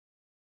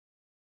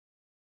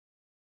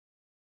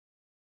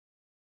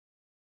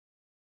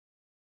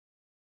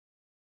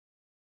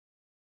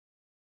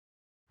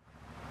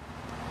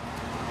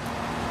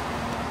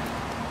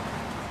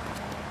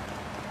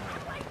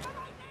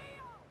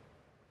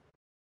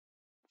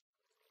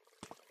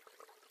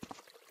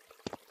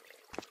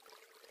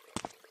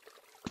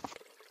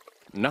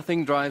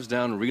Nothing drives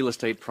down real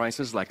estate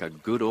prices like a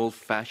good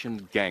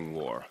old-fashioned gang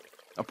war,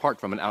 apart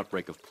from an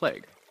outbreak of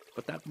plague,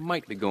 but that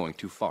might be going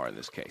too far in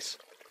this case.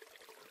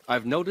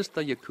 I've noticed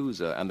the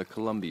Yakuza and the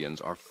Colombians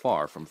are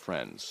far from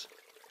friends.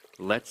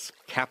 Let's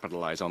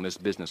capitalize on this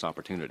business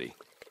opportunity.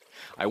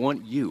 I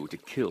want you to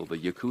kill the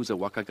Yakuza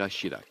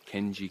Waka-Gashira,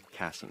 Kenji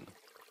Kassen.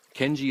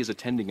 Kenji is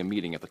attending a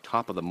meeting at the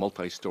top of the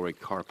multi-story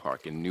car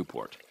park in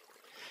Newport.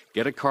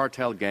 Get a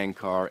cartel gang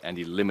car and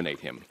eliminate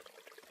him.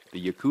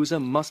 The Yakuza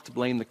must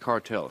blame the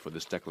cartel for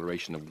this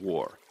declaration of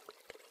war.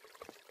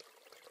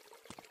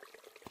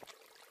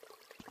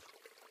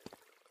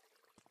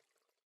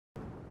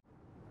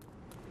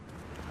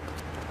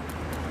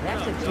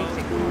 That's a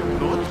decent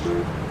car.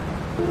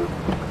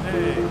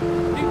 Hey,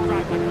 you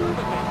drive like a little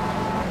bit.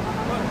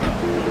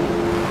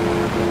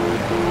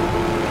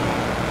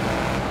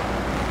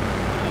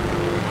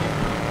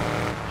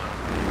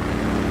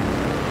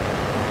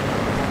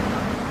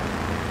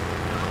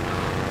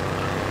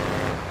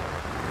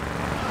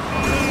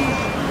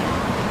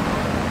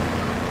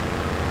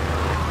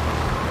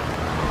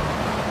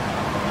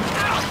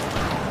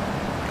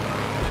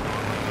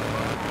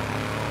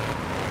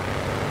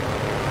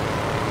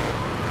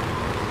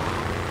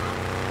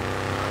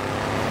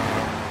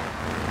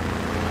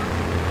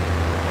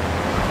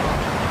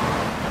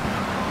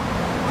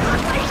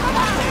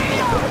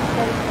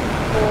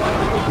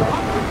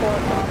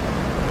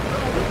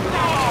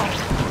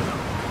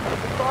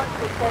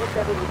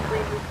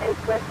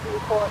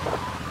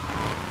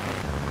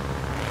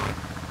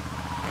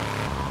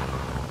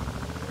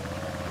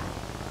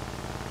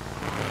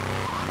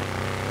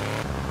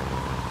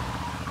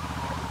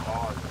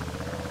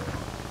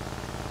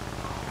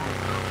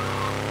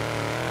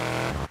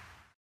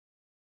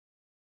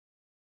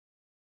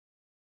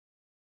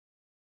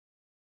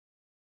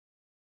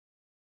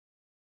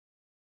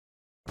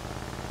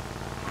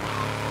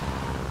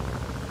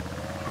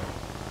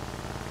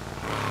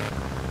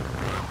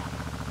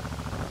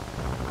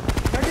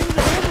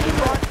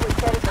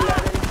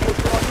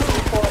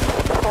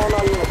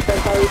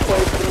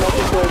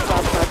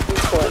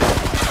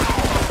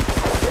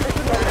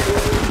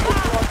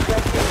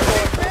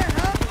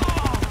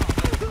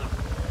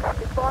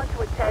 Respond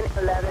to a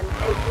 1011, 8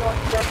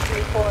 North West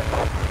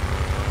Report.